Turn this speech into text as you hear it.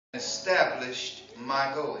established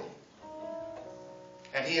my going.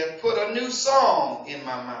 And he hath put a new song in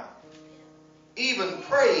my mouth, even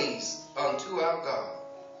praise unto our God.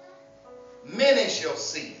 Many shall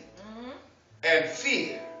see it and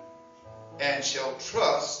fear and shall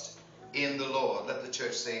trust in the Lord. Let the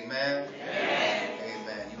church say amen. Amen.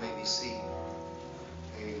 Amen. You may be seated.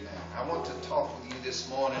 Amen. I want to talk with you this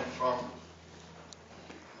morning from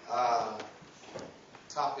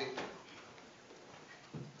topic,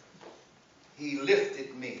 He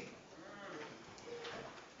lifted me.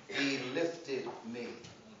 He lifted me.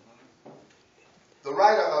 The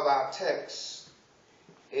writer of our text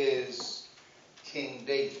is King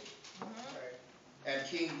David. And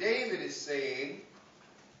King David is saying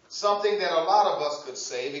something that a lot of us could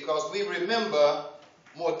say, because we remember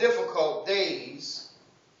more difficult days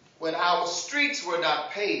when our streets were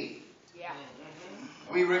not paved. Yeah.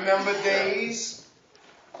 We remember days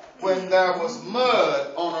when there was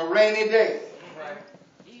mud on a rainy day.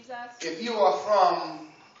 Jesus. If you are from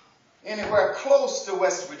anywhere close to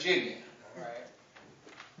West Virginia,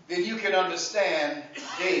 then you can understand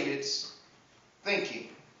David's thinking.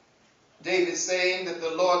 David saying that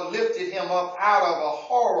the Lord lifted him up out of a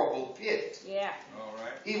horrible pit. Yeah. All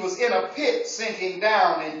right. He was in a pit sinking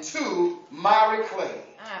down into miry clay.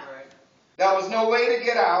 There was no way to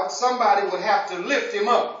get out. Somebody would have to lift him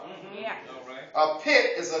up. Yeah. All right. A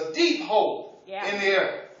pit is a deep hole in the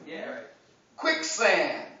earth. Yeah.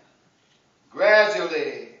 Quicksand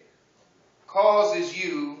gradually causes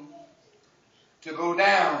you to go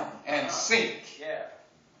down and sink. Yeah.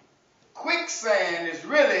 Quicksand is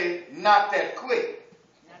really not that quick.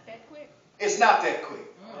 Not that quick. It's not that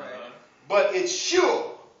quick. All right. But it's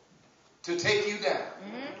sure to take you down.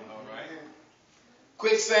 All right.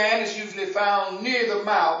 Quicksand is usually found near the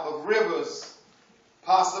mouth of rivers,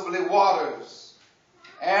 possibly waters.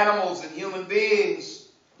 Animals and human beings,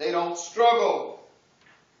 they don't struggle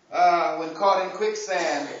when caught in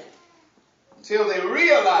quicksand until they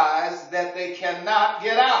realize that they cannot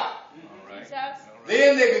get out. All right.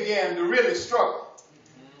 Then they begin to really struggle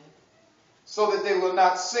so that they will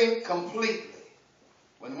not sink completely.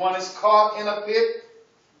 When one is caught in a pit,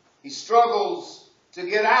 he struggles to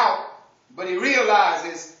get out, but he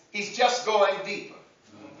realizes he's just going deeper.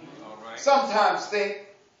 All right. Sometimes think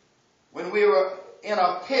when we were in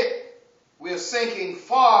a pit, we're sinking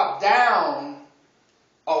far down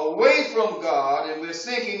away from God, and we're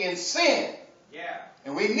sinking in sin. Yeah.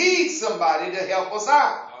 And we need somebody to help us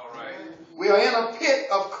out. All right. We are in a pit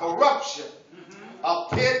of corruption, a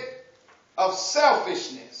pit of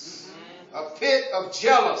selfishness, a pit of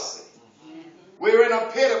jealousy. We're in a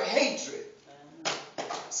pit of hatred.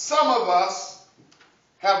 Some of us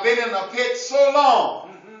have been in a pit so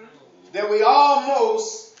long that we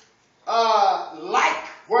almost like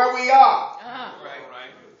where we are.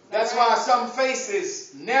 That's why some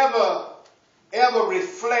faces never, ever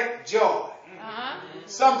reflect joy.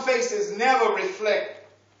 Some faces never reflect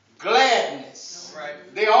gladness.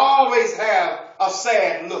 They always have a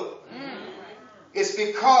sad look. It's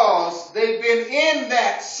because they've been in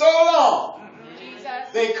that so long.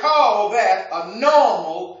 They call that a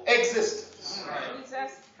normal existence.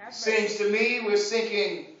 Seems to me we're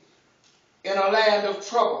sinking in a land of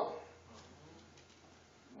trouble.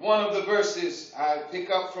 One of the verses I pick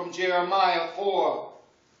up from Jeremiah 4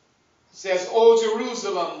 says, O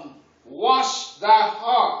Jerusalem, wash thy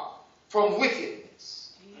heart from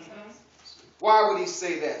wickedness. Why would he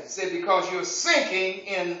say that? He said, because you're sinking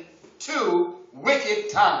into wicked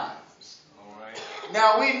times. All right.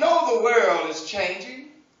 Now we know the world is changing.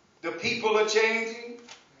 The people are changing.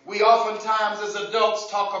 We oftentimes as adults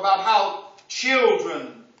talk about how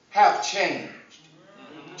children have changed.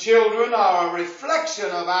 Children are a reflection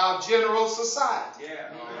of our general society. Yeah.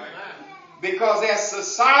 All right. Because as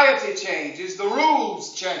society changes, the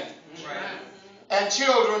rules change. Right. And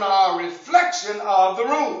children are a reflection of the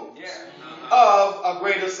rules of a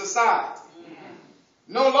greater society.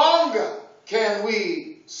 No longer can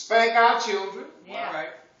we spank our children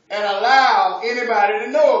and allow anybody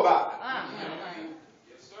to know about it.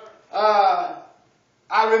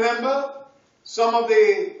 I remember some of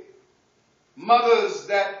the mothers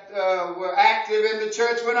that were active in the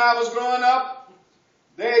church when I was growing up.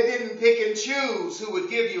 They didn't pick and choose who would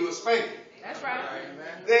give you a spanking. That's right.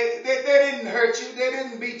 They didn't hurt you. They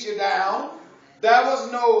didn't beat you down. There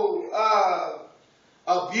was no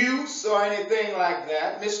abuse or anything like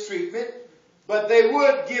that, mistreatment. But they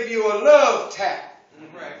would give you a love tap.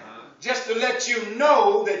 Right. Just to let you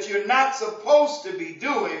know that you're not supposed to be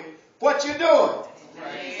doing what you're doing.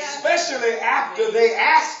 Right. Especially after they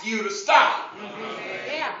ask you to stop.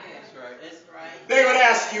 Yeah. That's right. They would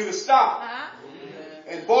ask you to stop.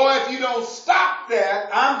 And boy, if you don't stop that,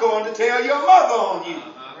 I'm going to tell your mother on you.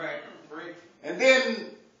 And then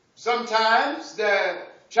sometimes the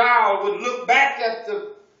child would look back at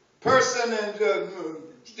the person and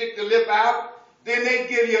stick the lip out. Then they'd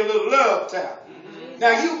give you a little love tap.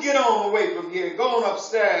 Now you get on away from here, go on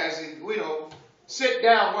upstairs and, sit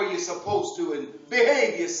down where you're supposed to and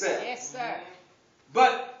behave yourself. Yes, sir.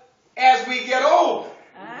 But as we get older,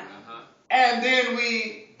 and then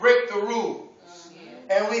we break the rules,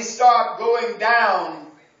 and we start going down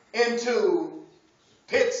into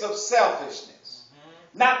pits of selfishness,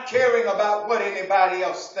 not caring about what anybody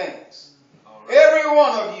else thinks. Every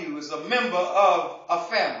one of you is a member of a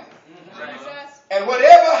family. And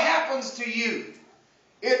whatever happens to you,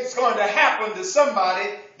 it's going to happen to somebody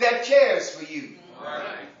that cares for you.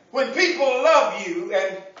 When people love you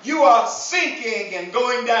and you are sinking and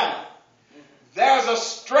going down, there's a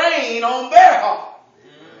strain on their heart.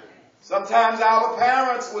 Sometimes our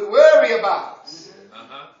parents would worry about us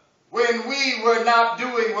when we were not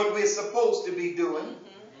doing what we're supposed to be doing.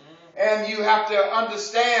 And you have to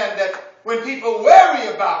understand that when people worry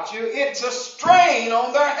about you, it's a strain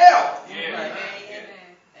on their health.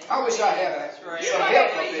 I wish I had some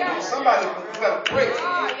help up in here. Somebody better pray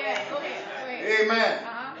for me. Amen.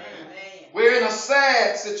 We're in a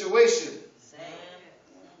sad situation.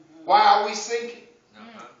 Why are we sinking?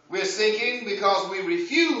 We're sinking because we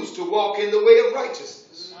refuse to walk in the way of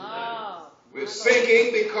righteousness. We're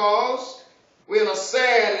sinking because we're in a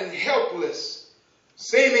sad and helpless,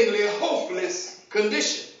 seemingly hopeless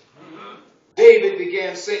condition. David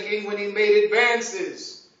began sinking when he made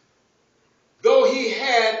advances. Though he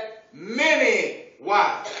had many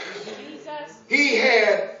wives, he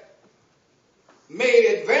had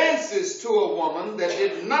made advances to a woman that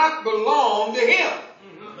did not belong to him.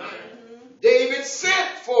 David sent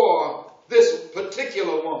for this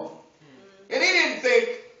particular woman. And he didn't think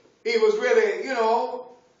he was really,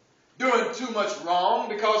 doing too much wrong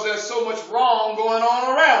because there's so much wrong going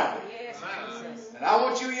on around him. And I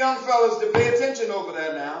want you young fellas to pay attention over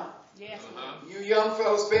there now. You young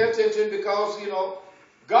fellas pay attention because,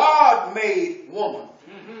 God made woman.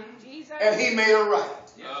 And he made her right.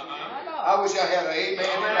 I wish I had an amen.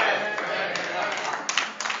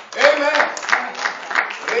 Amen.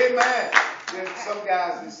 Amen. Then some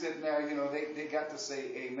guys is sitting there, they got to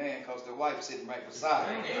say amen because the wife's sitting right beside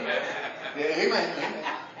them. Yeah, amen.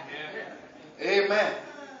 Amen. Amen.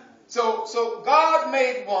 So God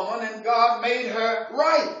made woman and God made her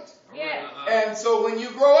right. Yeah. And so when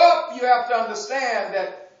you grow up, you have to understand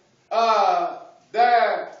that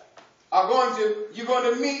you're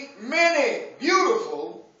going to meet many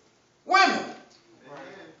beautiful women.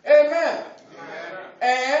 Amen.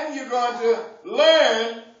 And you're going to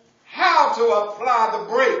learn how to apply the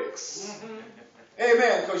brakes.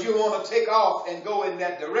 Amen. Because you want to take off and go in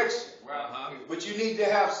that direction. But you need to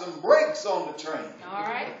have some brakes on the train. All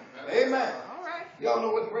right. Amen. All right. Y'all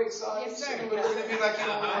know what brakes are? Yes, sir. You look at me like you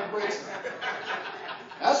don't know what brakes are.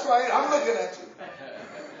 That's right. I'm looking at you.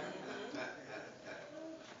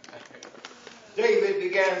 David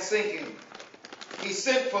began sinking. He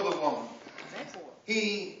sent for the woman.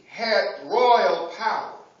 He had royal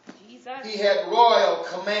power. He had royal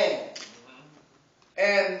command.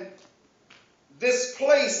 And this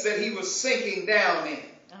place that he was sinking down in,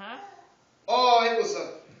 it was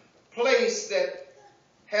a place that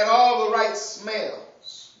had all the right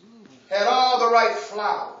smells, had all the right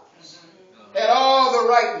flowers, had all the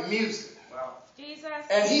right music.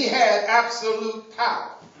 And he had absolute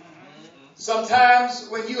power. Sometimes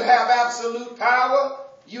when you have absolute power,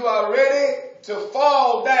 you are ready to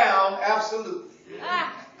fall down absolutely.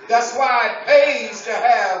 That's why it pays to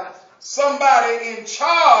have somebody in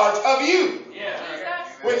charge of you.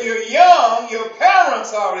 When you're young, your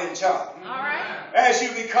parents are in charge. As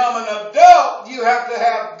you become an adult, you have to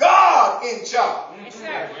have God in charge.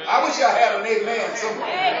 I wish I had an amen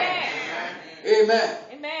somewhere. Amen.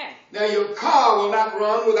 Amen. Now your car will not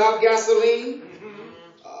run without gasoline.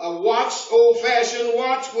 A watch, old-fashioned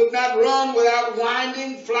watch, would not run without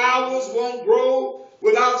winding. Flowers won't grow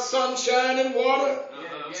without sunshine and water.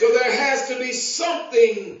 So there has to be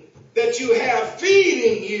something that you have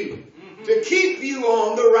feeding you to keep you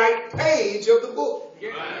on the right page of the book.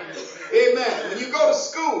 Amen. When you go to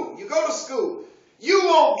school, you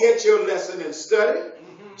won't get your lesson in study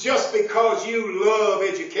just because you love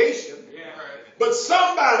education. But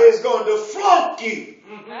somebody is going to flunk you.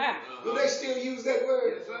 Do they still use that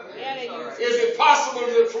word? Yeah, they use it. Is it possible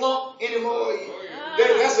to flunk anymore?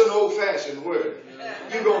 That's an old-fashioned word.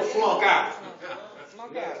 You're going to flunk out.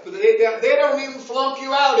 But they don't even flunk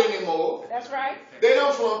you out anymore. That's right. They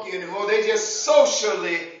don't flunk you anymore. They just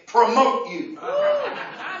socially promote you.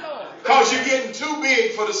 Because you're getting too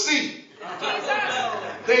big for the seat.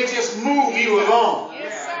 They just move you along.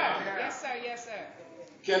 Yes, sir. Yes, sir. Yes, sir.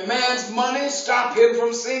 Can man's money stop him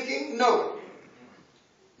from sinking? No.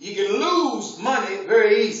 You can lose money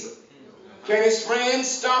very easily. Can his friends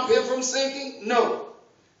stop him from sinking? No.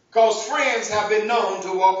 Because friends have been known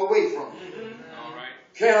to walk away from him.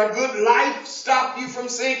 Can a good life stop you from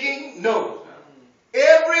sinking? No.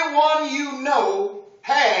 Everyone you know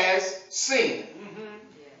has sinned.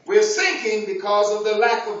 We're sinking because of the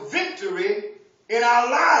lack of victory in our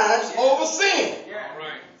lives over sin.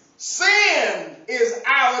 Sin is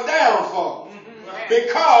our downfall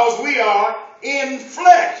because we are in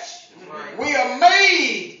flesh. We are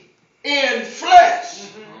made in flesh.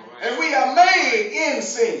 And we are made in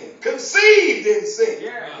sin, conceived in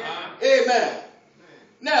sin. Amen.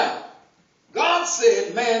 Now, God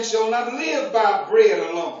said man shall not live by bread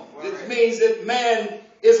alone. This means that man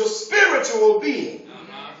is a spiritual being.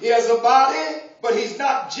 He has a body, but he's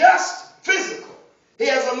not just physical. He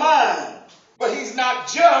has a mind, but he's not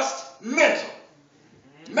just mental.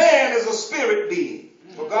 Man is a spirit being.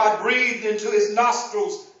 For God breathed into his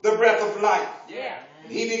nostrils the breath of life.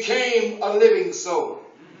 He became a living soul.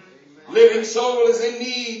 Living soul is in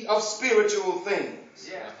need of spiritual things.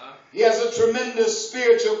 He has a tremendous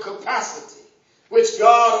spiritual capacity which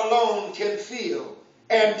God alone can fill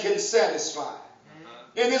and can satisfy.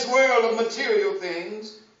 In this world of material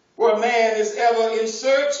things, where man is ever in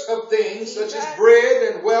search of things such as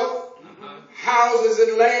bread and wealth, houses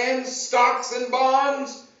and lands, stocks and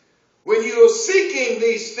bonds, when you are seeking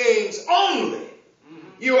these things only,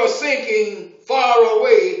 you are sinking far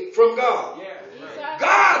away from God.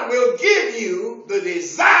 God will give you the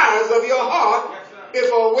desires of your heart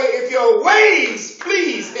if your ways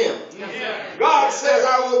please him. God says,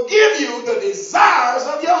 I will give you the desires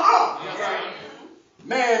of your heart.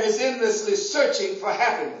 Man is endlessly searching for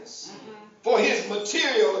happiness, for his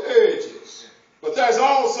material urges. But there's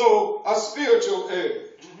also a spiritual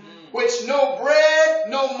urge, which no bread,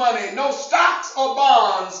 no money, no stocks or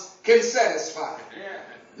bonds can satisfy.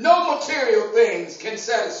 No material things can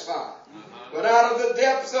satisfy. But out of the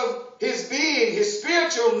depths of his being, his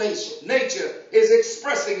spiritual nature is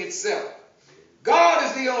expressing itself. God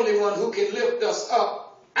is the only one who can lift us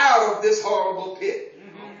up out of this horrible pit.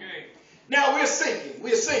 Now we're sinking.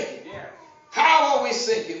 We're sinking. How are we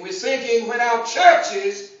sinking? We're sinking when our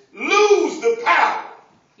churches lose the power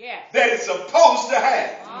that it's supposed to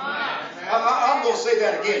have. I'm going to say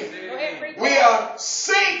that again. We are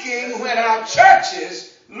sinking when our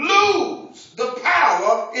churches lose the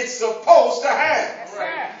power it's supposed to have.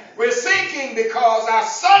 We're sinking because our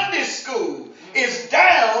Sunday school is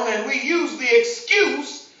down and we use the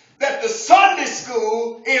excuse that the Sunday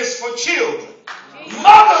school is for children.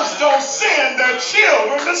 Mothers don't send their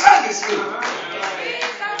children to Sunday school.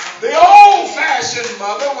 The old-fashioned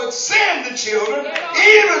mother would send the children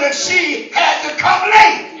even if she had to come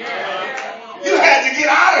late. You had to get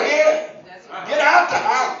out of here. Get out the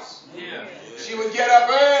house. She would get up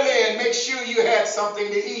early and make sure you had something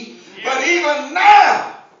to eat. But even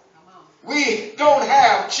now, we don't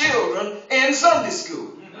have children in Sunday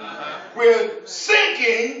school. We're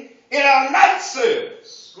sinking in our night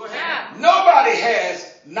service. Nobody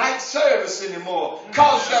has night service anymore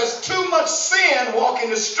because there's too much sin walking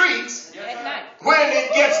the streets when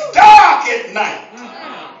it gets dark at night.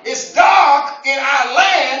 It's dark in our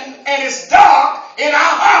land and it's dark in our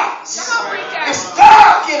hearts. It's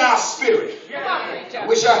dark in our spirit. I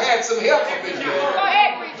wish I had some help up in here.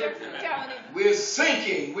 We're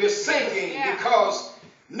sinking because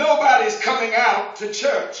nobody's coming out to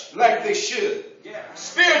church like they should.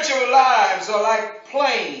 Spiritual lives are like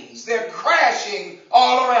planes. They're crashing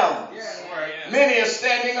all around us. Many are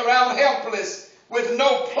standing around helpless with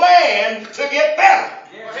no plan to get better.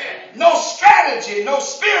 No strategy, no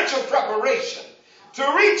spiritual preparation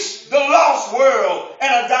to reach the lost world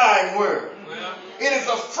and a dying world. It is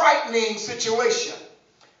a frightening situation.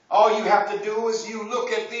 All you have to do is you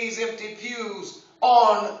look at these empty pews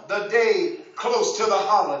on the day close to the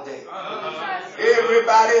holiday.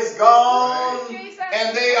 Everybody's gone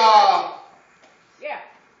and they are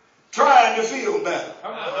trying to feel better.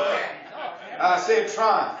 I said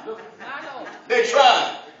trying. They're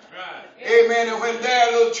trying. Amen. And when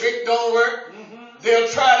their little trick don't work, they'll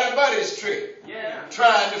try their buddy's trick.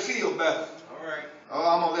 Trying to feel better. Oh,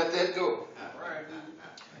 I'm going to let that go.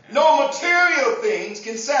 No material things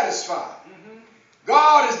can satisfy.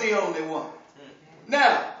 God is the only one.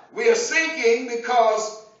 Now, we are sinking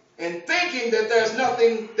because and thinking that there's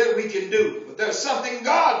nothing that we can do. But there's something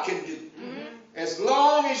God can do. As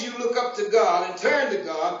long as you look up to God and turn to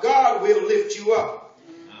God, God will lift you up.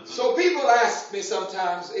 So people ask me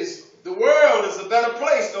sometimes, is the world is a better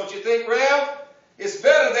place, don't you think, Rev? It's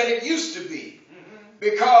better than it used to be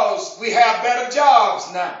because we have better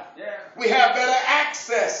jobs now. We have better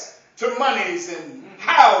access to monies and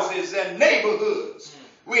houses and neighborhoods.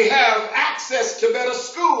 We have access to better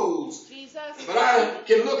schools. But I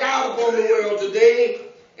can look out upon the world today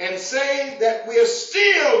and say that we are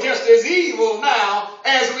still just as evil now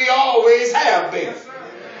as we always have been.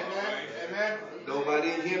 Amen. Nobody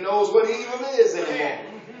in here knows what evil is anymore.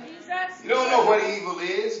 You don't know what evil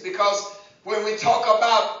is because when we talk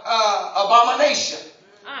about abomination,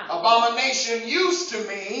 abomination used to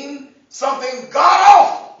mean something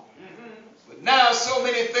god-awful. But now so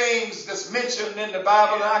many things that's mentioned in the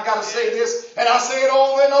Bible, and I got to say this, and I say it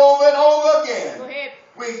over and over and over again. Go ahead.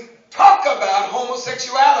 We talk about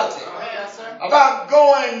homosexuality, about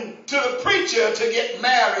going to the preacher to get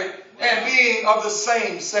married and being of the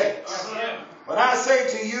same sex. But I say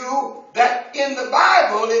to you that in the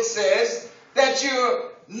Bible it says that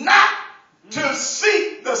you're not to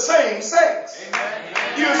seek the same sex.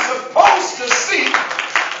 You're supposed to seek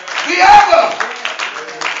the other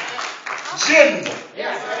gender.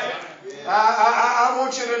 I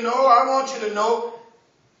want you to know,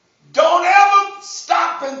 don't ever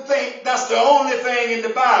stop and think that's the only thing in the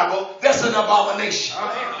Bible that's an abomination.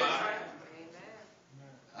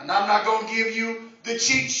 And I'm not going to give you the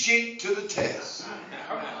cheat sheet to the test.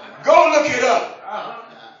 Go look it up.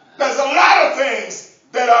 There's a lot of things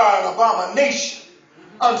that are an abomination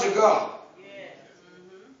unto God.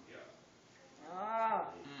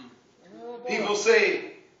 People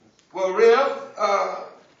say, well, Rev,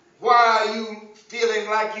 why are you feeling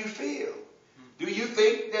like you feel? Do you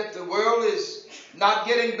think that the world is not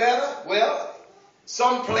getting better? Well,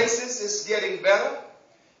 some places it's getting better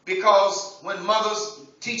because when mothers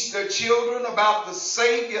teach their children about the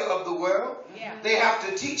Savior of the world, they have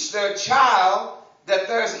to teach their child that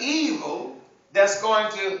there's evil that's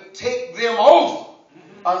going to take them over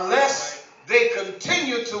unless they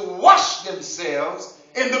continue to wash themselves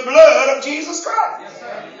in the blood of Jesus Christ.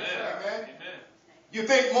 Amen. You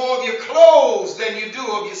think more of your clothes than you do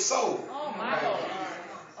of your soul. Oh, my Lord.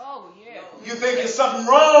 Oh, yeah. You think there's something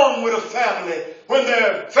wrong with a family when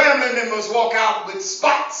their family members walk out with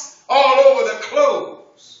spots all over their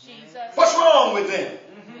clothes. What's wrong with them?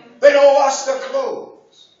 They don't wash their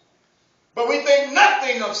clothes. But we think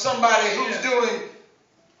nothing of somebody who's doing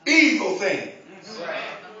evil things.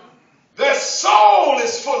 Their soul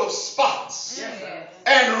is full of spots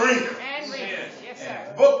and wrinkles.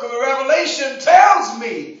 The book of Revelation tells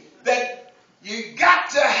me that you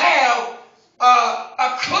got to have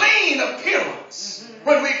a clean appearance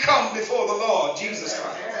when we come before the Lord Jesus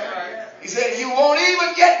Christ. He said you won't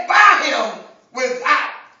even get by him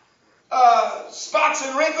without spots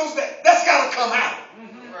and wrinkles. That's got to come out.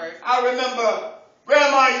 I remember,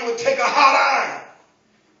 Grandma, you would take a hot iron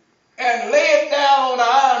and lay it down on the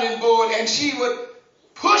ironing board, and she would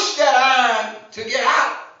push that iron to get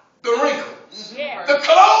out the wrinkles. The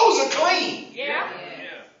clothes are clean.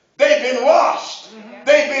 They've been washed.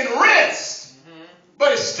 They've been rinsed.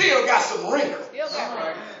 But it's still got some wrinkles.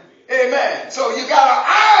 Amen. So you got to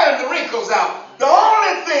iron the wrinkles out. The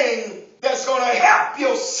only thing that's going to help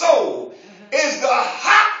your soul is the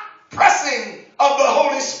hot pressing of the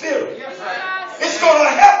Holy Spirit. It's going to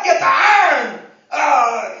help get the iron,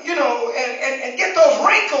 and get those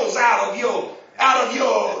wrinkles out of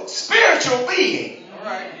your spiritual being.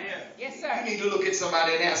 Yes, sir. You need to look at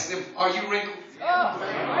somebody and ask them, are you wrinkled? Oh,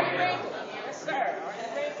 are you wrinkled? Yes, sir. Are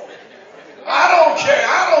you wrinkled? I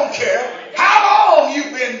don't care how long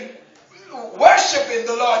you've been worshiping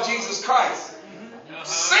the Lord Jesus Christ.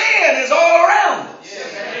 Sin is all around us.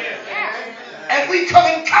 And we come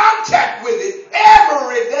in contact with it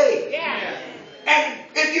every day. And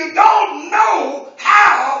if you don't know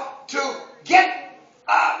how to get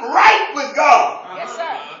right with God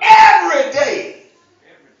every day,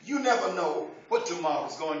 you never know what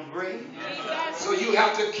tomorrow's going to bring. So you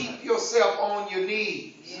have to keep yourself on your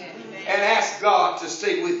knees and ask God to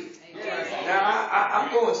stay with you. Now,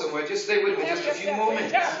 I'm going somewhere. Just stay with me just a few more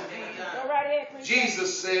minutes.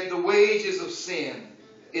 Jesus said the wages of sin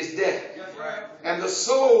is death. And the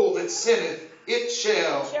soul that sinneth, it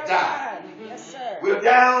shall die. We're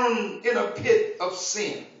down in a pit of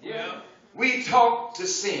sin. We talk to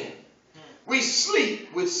sin. We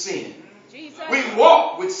sleep with sin. We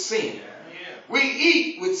walk with sin. We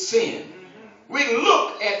eat with sin. We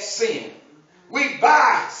look at sin. We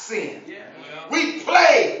buy sin. We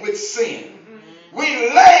play with sin. We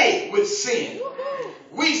lay with sin.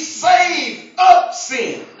 We save up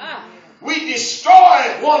sin. We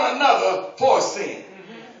destroy one another for sin.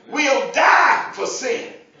 We'll die for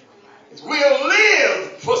sin. We'll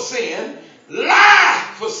live for sin,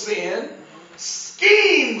 lie for sin,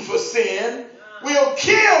 scheme for sin, we'll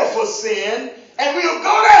kill for sin, and we'll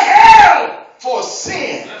go to hell for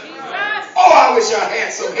sin. Oh, I wish I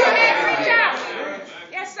had some help.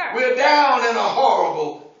 Yes, sir. We're down in a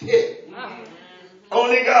horrible pit.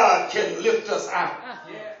 Only God can lift us out.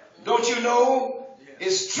 Don't you know?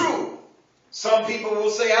 It's true. Some people will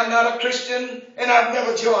say, I'm not a Christian and I've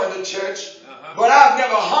never joined a church, but I've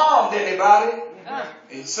never harmed anybody.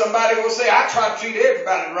 And somebody will say, I try to treat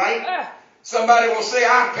everybody right. Somebody will say,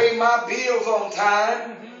 I pay my bills on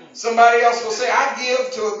time. Somebody else will say, I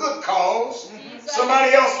give to a good cause.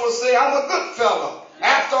 Somebody else will say, I'm a good fellow.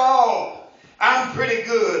 After all, I'm pretty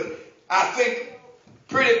good. I think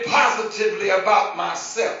pretty positively about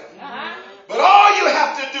myself. But all you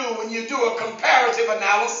have to do when you do a comparative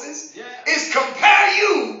analysis is compare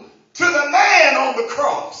you to the man on the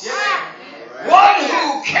cross. One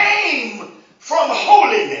who came from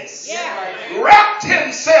holiness, wrapped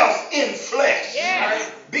himself in flesh,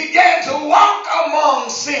 began to walk among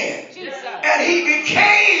sin, and he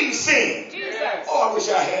became sin. Oh, I wish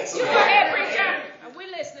I had some. Go ahead, preacher. Are we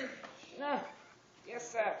listening? No.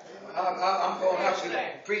 Yes, sir. I'm going to have to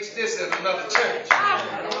preach this in another church.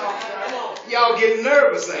 Y'all getting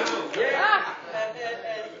nervous, ain't you?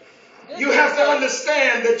 You have to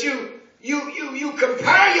understand that you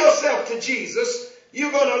compare yourself to Jesus,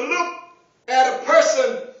 you're going to look at a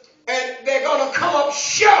person and they're going to come up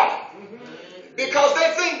short because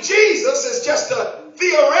they think Jesus is just a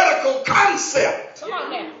theoretical concept. Come on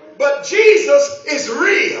now. But Jesus is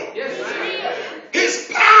real.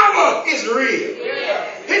 His power is real.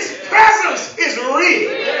 His presence is real.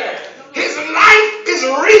 His life is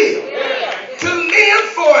real. To live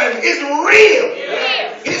for him is real.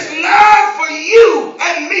 His love for you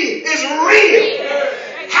and me is real.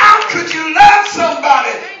 How could you love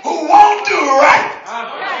somebody who won't do right?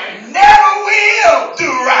 Never will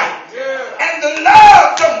do right. And the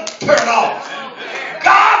love don't turn off.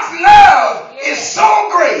 God's love is so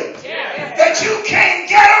great that you can't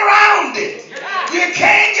get around it. You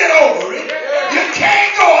can't get over it. You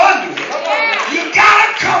can't go under it. You gotta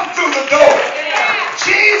come through the door.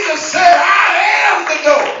 Jesus said, I am the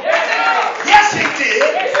door. Yes, he did.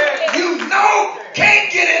 You know,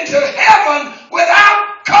 can't get into heaven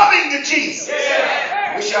without coming to Jesus.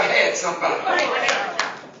 Wish I had somebody.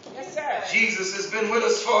 Jesus has been with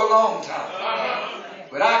us for a long time.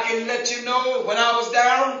 But I can let you know, when I was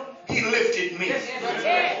down, he lifted me.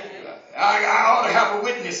 I ought to have a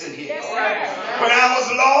witness in here. When I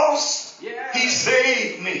was lost, he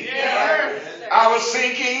saved me. I was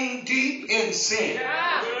sinking deep in sin,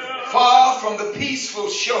 far from the peaceful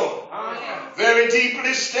shore, very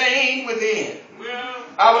deeply stained within.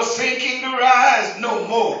 I was sinking to rise no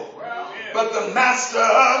more. But the master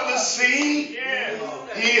of the sea,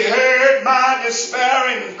 he heard my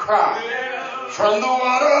despairing cry. From the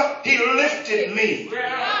water, he lifted me.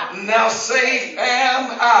 Now safe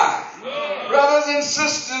am I. Brothers and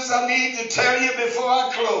sisters, I need to tell you before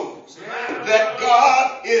I close that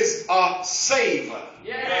God is a savior.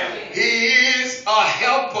 He is a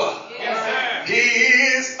helper. He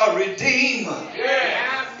is a redeemer.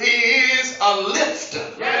 He is a lifter.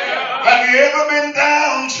 Have you ever been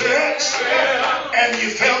down, church, and you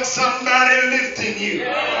felt somebody lifting you?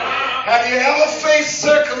 Have you ever faced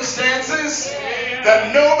circumstances that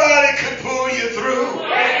nobody could pull you through?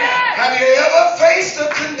 Have you ever faced a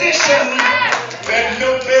condition that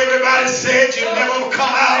everybody said you'd never come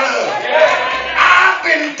out of? I've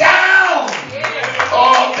been down,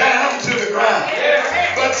 all down to the ground.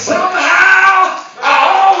 But somehow I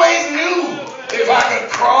always knew if I could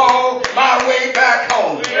crawl my way back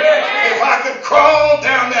home, if I could crawl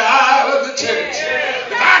down the aisle of the church,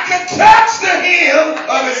 if I could touch the hem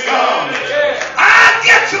of his garment, I'd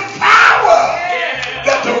get some power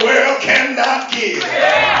that the world cannot give.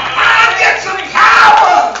 I'd get some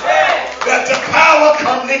power that the power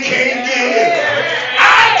company can't give.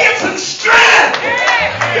 I'd get some strength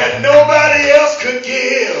that nobody else could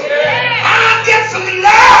give. I'd get some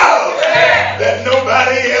love that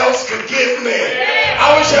nobody else could give me.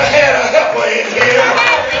 I wish I had a helper in here.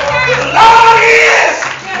 The Lord is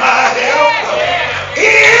my helper. He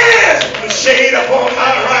is the shade upon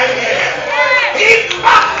my right hand. He's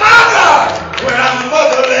my mother when I'm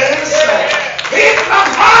motherless. He's my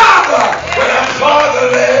father when I'm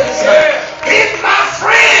fatherless. He's my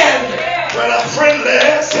friend when I'm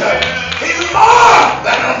friendless. He's more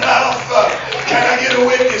than enough. Can I get a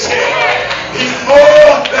witness here? He's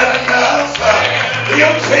more than enough.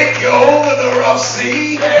 He'll take you over the rough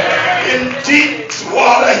sea. In deep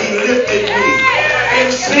water, he lifted me.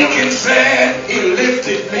 In sinking sand, he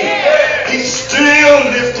lifted me.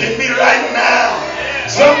 lifting me right now.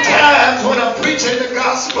 Sometimes when I'm preaching the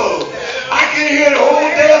gospel, I can hear the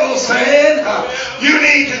old devil saying, you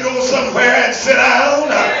need to go somewhere and sit down.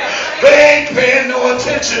 They ain't paying no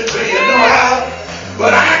attention to you, no how.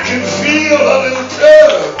 But I can feel a little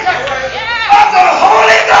tug of the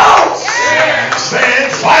Holy Ghost saying,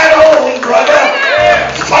 fight on, brother.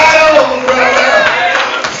 Fight on, brother.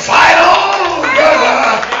 Fight on,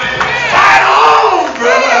 brother. Fight on,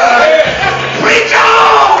 brother. Preach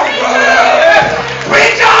on, brother.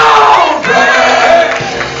 Preach on, brother.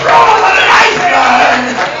 Throw the lifeline.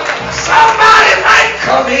 Somebody might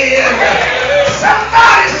come in.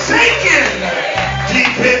 Somebody sinking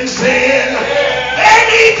deep in sin. They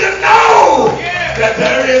need to know that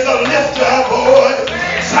there is a lifter aboard.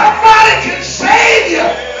 Somebody can save you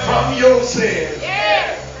from your sin.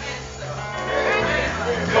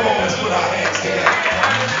 Come on, let's put our hands together.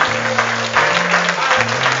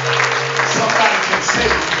 Somebody can save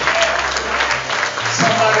you.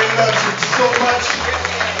 Somebody loves you so much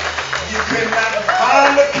you cannot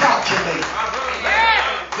find a calculator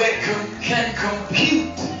that can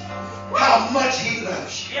compute how much he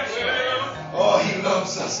loves you. Oh, he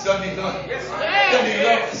loves us. Doesn't he love you? Doesn't he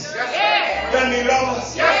love us? Doesn't he love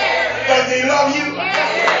us? Doesn't he love you?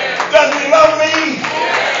 Doesn't he love me?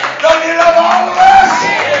 Doesn't he love all of us?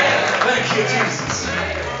 Thank you, Jesus.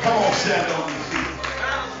 Come on, stand on your feet.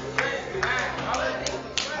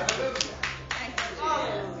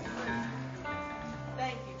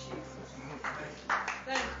 Thank you, Jesus.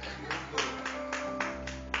 Thank you.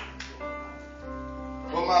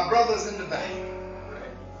 For my brothers in the back,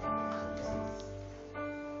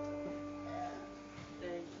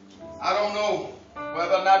 I don't know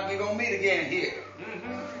whether or not we're going to meet again here.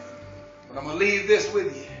 But I'm going to leave this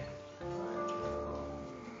with you.